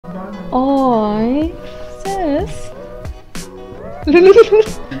Oy, sis.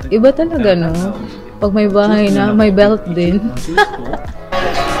 Iba talaga, no? Pag may bahay na, may belt din.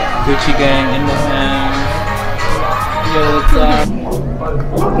 Gucci gang in the house. Yo, what's up?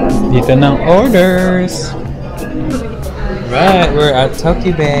 Dito ng orders. Right, we're at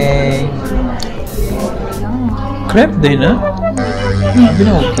Tokyo Bay. Crepe din, ah? Sabi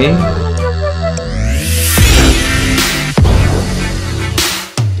na okay.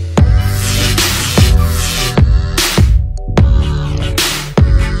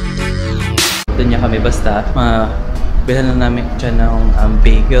 Ito niya kami basta. Bilhan na namin dyan ng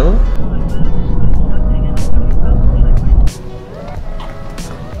bagel.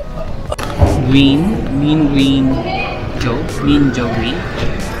 Green Joey.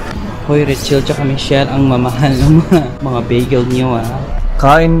 Hoy, Rachel tsaka Michelle, ang mamahal ng mga bagel niyo, ah.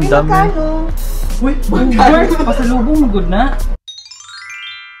 Kain dami. Uy, pasalubong, good na.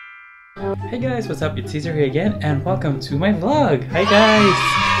 Hey guys, what's up? It's Ceasar here again and welcome to my vlog. Hi guys!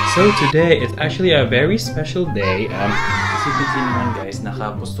 So today is actually a very special day. As you can see naman guys,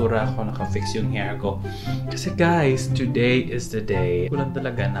 nakapostura ako, nakafix yung hair ko. Kasi guys, today is the day. Kulang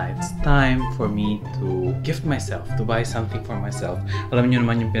talaga na it's time for me to gift myself, to buy something for myself. Alam niyo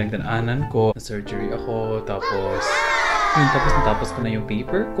naman yung pinagdaanan ko, surgery ako, tapos natapos ko na yung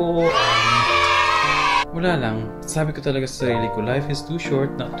paper ko. Wala lang. Sabi ko talaga sa sarili ko, life is too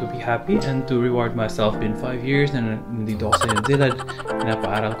short not to be happy and to reward myself. Been 5 years na nandito ako sa New Zealand.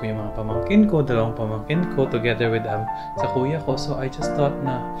 Pinapaaral ko yung mga pamangkin ko, dalawang pamangkin ko, together with sa kuya ko. So I just thought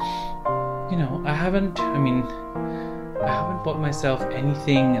na, you know, I haven't bought myself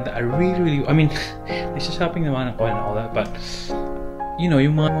anything that I really, shopping naman ako and all that, but you know,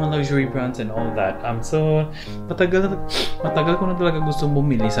 yung mga luxury brands and all that. So matagal ko na talaga gustong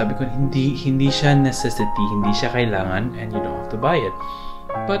bumili. Sabi ko hindi siya necessity, hindi siya kailangan, and you don't have to buy it.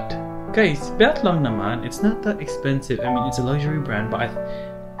 But guys, belt lang naman. It's not that expensive. I mean, it's a luxury brand, but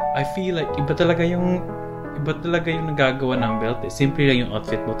I feel like iba talaga yung nagagawa ng belt. Simple lang yung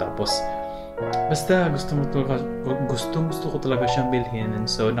outfit mo, tapos basta gusto ko talaga siyang bilhin, and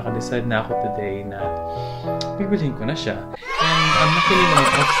so naka-decide na ako today na bibilhin ko na siya. And luckily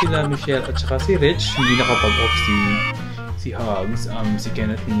off sila Michelle at saka si Rich. Hindi nakapag-off si Hugs, si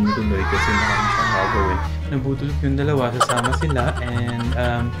Kenneth hindi natuloy kasi marami siyang gagawin. Nabutulog yung dalawa, sasama sila,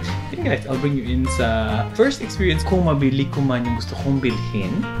 and yun guys, I'll bring you in sa first experience kung mabili ko man yung gusto kong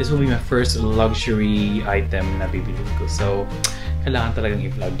bilhin. This will be my first luxury item na bibilhin ko, so kailangan talagang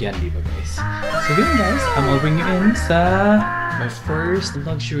i-vlog yan, di ba guys? So yun guys, I'll bring you in sa my first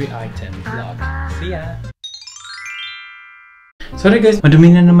luxury item vlog. See ya! Sorry guys,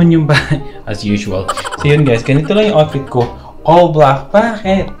 madumi na naman yung bahay as usual. So yun guys, ganito lang yung outfit ko. All black.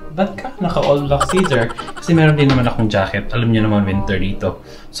 Bakit? Ba't ka naka-all black, Ceasar? Kasi meron din naman akong jacket. Alam niyo naman winter dito.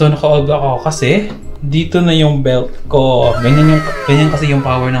 So naka-all black ako kasi dito na yung belt ko. Ganyan kasi yung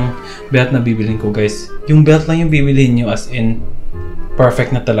power ng belt na bibilhin ko guys. Yung belt lang yung bibilhin nyo, as in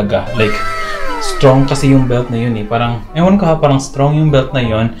perfect na talaga. Like, strong kasi yung belt na yun eh. Parang, ewan ko ha, parang strong yung belt na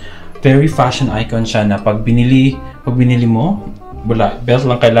yun. Very fashion icon siya na pag binili mo, wala, belt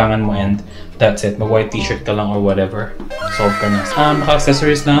lang kailangan mo and that's it. Mag-white t-shirt ka lang or whatever. Solve ka na.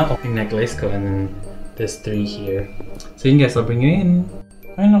 Naka-accessories na ako. Yung necklace ko and then this 3 here. So yun guys, I'll bring you in.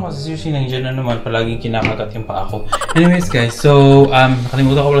 Ayun ako, seriously nandiyan na naman. Palaging kinakagat yung paa ko. Anyways guys, so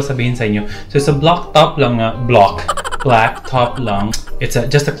nakalimutan ko pala sabihin sa inyo. So it's a black top lang. It's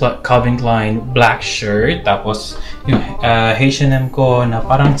just a Calvin Klein black shirt. Tapos yung H&M ko na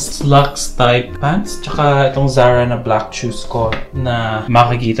parang slacks type pants. Tsaka itong Zara na black shoes ko na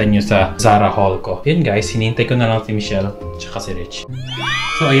makikita nyo sa Zara haul ko. Yun guys, hinintay ko na lang si Michelle tsaka si Rich.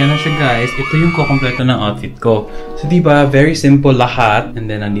 So ayan na siya guys. Ito yung kukompleto ng outfit ko. So diba, very simple lahat. And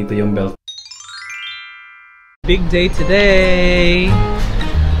then nandito yung belt. Big day today!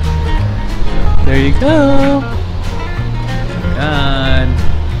 There you go! God.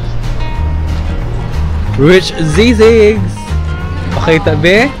 Rich Zigz! Okay,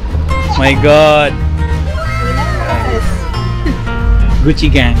 tabi? My God! Gucci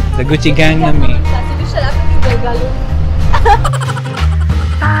gang. Sa Gucci gang namin. Kasi siya lang yung gagalo.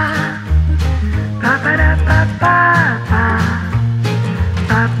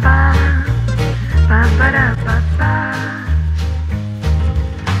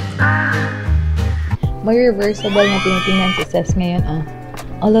 May reversible na tinitingnan si Ses ngayon ah.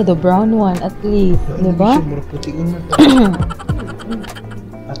 Ala, the brown one at least, di ba?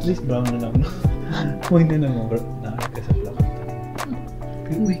 At least brown na lang. Huwag na naman na kasi black.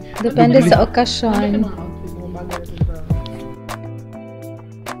 Depende sa okasyon.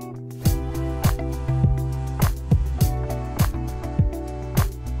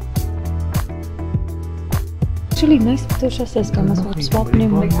 Actually, nice to siya sis. Kaya mas swap niyo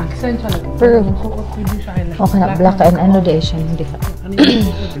mo. Pero, okay na. Black and anodation. Hindi ka.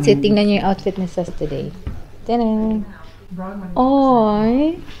 So, tingnan niyo yung outfit ni sis today. Tinang.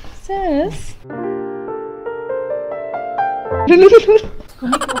 Oy, sis.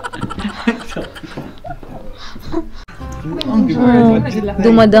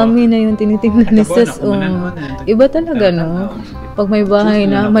 Dumadami na yung tinitingnan ni sis. Iba talaga, no? Pag may bahay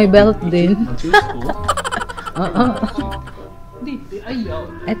na, may belt din.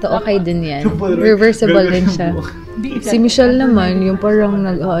 Ito, okay din yan. Reversible din siya. Si Michelle naman, yung parang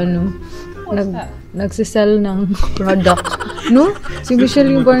nagsisell ng product. No? Si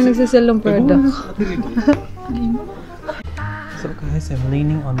Michelle yung parang nagsisell ng product. So guys, I'm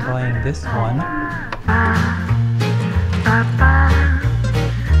leaning on buying this one.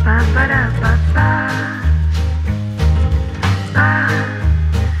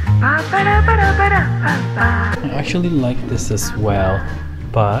 I actually like this as well,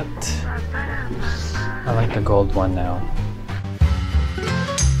 but I like the gold one now.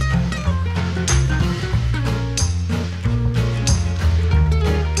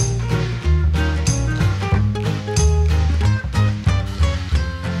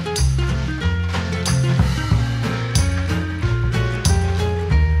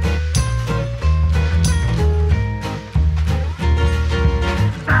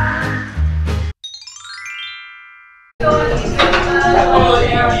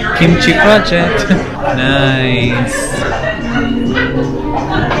 Kimchi project. Nice.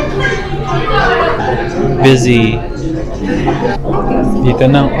 Busy. Dito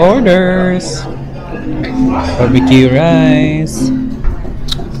ng orders. Barbecue rice.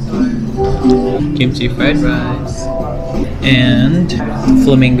 Kimchi fried rice. And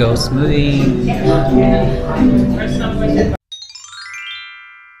flamingo smoothie.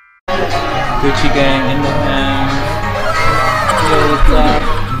 Gucci gang in the house. Yo, what's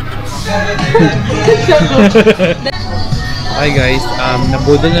up? Hi guys,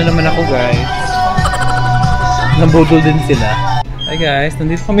 nabudol na naman ako guys. Nabudol din sila. Hi guys,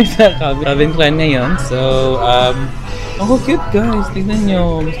 nandito kami sa Calvin Klein ngayon. So, ang cute guys, tignan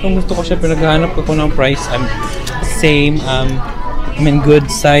nyo. Gusto ko siya, pero naghahanap ko ng price. Same, I mean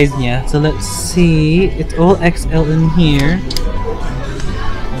good size niya. So let's see, it's all XL in here.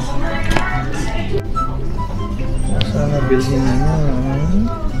 Sana bilhin na yun.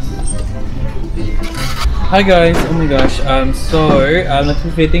 Hi guys! Oh my gosh,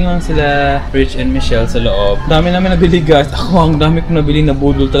 nag-fitting lang sila Rich and Michelle sa loob. Dami namin nabili guys. Ang dami kong nabili,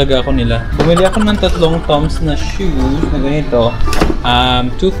 nabudol talaga ako nila. Bumili ako ng 3 Toms na shoes na ganito.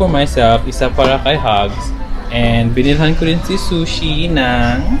 2 for myself, isa para kay Hugs. And binilhan ko rin si Sushi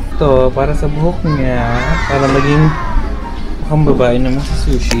ng ito para sa buhok niya. Para maging mukhang babae naman si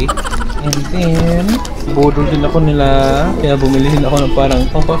Sushi. And then, budol din ako nila. Kaya bumili din ako ng parang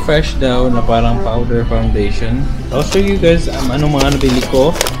pampa-fresh daw na parang powder foundation. I'll show you guys anong mga nabili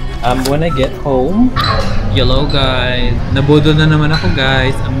ko when I get home. Hello guys! Nabudol na naman ako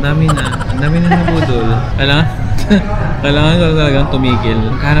guys. Ang dami na nabudol. Kailangan ko talagang tumigil.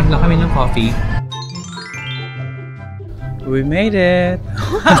 Maghanap lang kami ng coffee. We made it!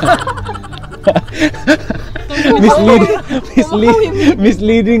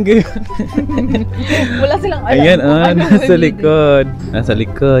 Misleading kayo. Wala silang alam. Ayan, nasa likod. Nasa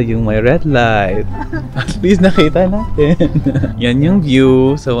likod, yung may red light. At least nakita natin. Yan yung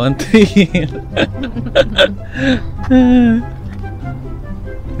view sa 1-3.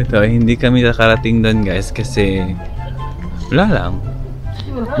 Ito, hindi kami nakarating doon guys kasi wala lang.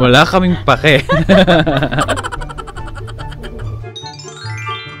 Wala kaming pake.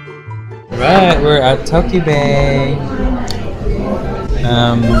 Right, we're at Tokyo Bay.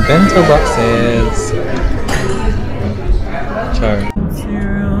 Bento boxes. Char.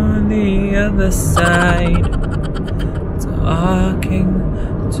 You're on the other side, talking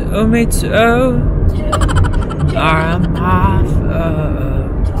to me too. I'm off.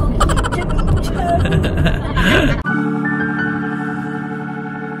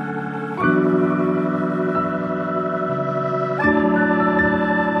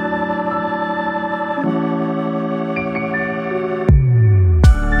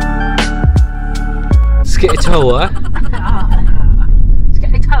 Get a tower.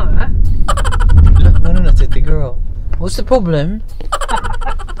 Get a tower? No, Natty girl. What's the problem?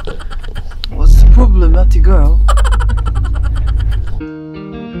 What's the problem, Natty girl?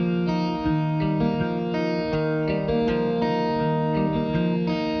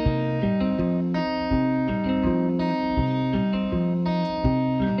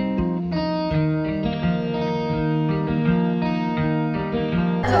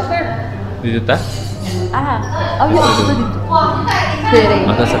 Dito ta? Oh, yun. Ito dito. Pwede.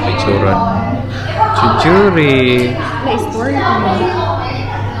 Maka sa picturean. Chujuri. May story pa mo.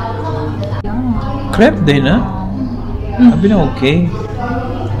 Crepe din, ah? Sabi na okay.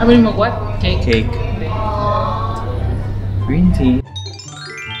 Sabi mo what? Cake? Cake. Green tea.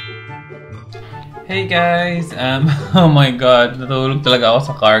 Hey guys! Oh my god, natulog talaga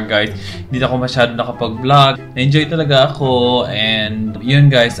ako sa car guys. Hindi ako masyado nakapag-vlog. Na-enjoy talaga ako and yun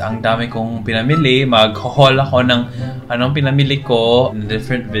guys, ang dami kong pinamili. Mag-haul ako ng anong pinamili ko in a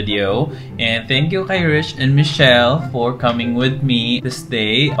different video. And thank you kay Rich and Michelle for coming with me this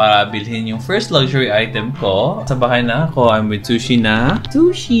day para bilhin yung first luxury item ko. Sa bahay na ako, I'm with Sushi na.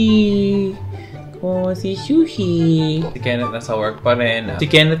 Sushi! Oh, si Sushi. Si Kenneth nasa work pa rin. Si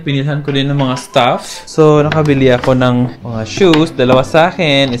Kenneth, pinilhan ko din ng mga stuff. So, nakabili ako ng mga shoes. Dalawa sa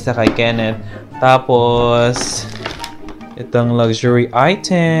akin, isa kay Kenneth. Tapos, itong luxury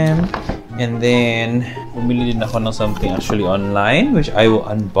item. And then, bumili din ako ng something actually online, which I will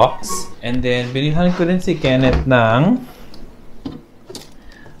unbox. And then, binilhan ko din si Kenneth ng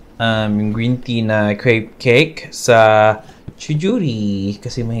yung green tea na crepe cake sa Chujuri,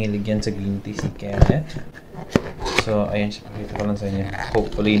 kasi mahilig yan sa green tea si Kenneth. So, ayan siya. Pakita ko lang sa inyo.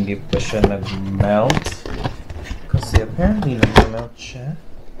 Hopefully, hindi pa siya nag-melt. Kasi apparently, nag-melt siya.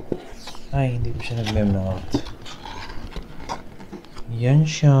 Ay, hindi pa siya nag-melt. Yan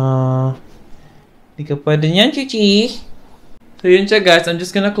siya. Hindi ka pwede yan, Chichi. So, yun siya, guys. I'm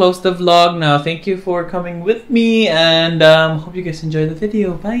just gonna close the vlog now. Thank you for coming with me. And hope you guys enjoy the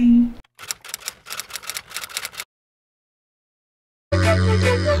video. Bye!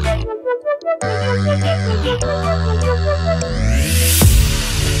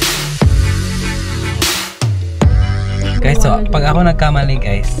 Guys, so pag ako nagkamali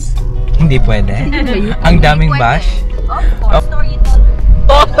guys, hindi pwede. Ang daming bash.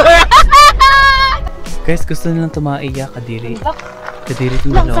 Guys, gusto nilang tumaiya kadiri. Kadiri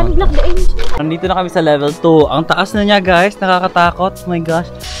itong dalawa. Nandito na kami sa level 2. Ang taas na niya guys, nakakatakot. Oh my gosh.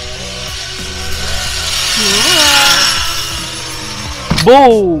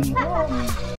 Boom!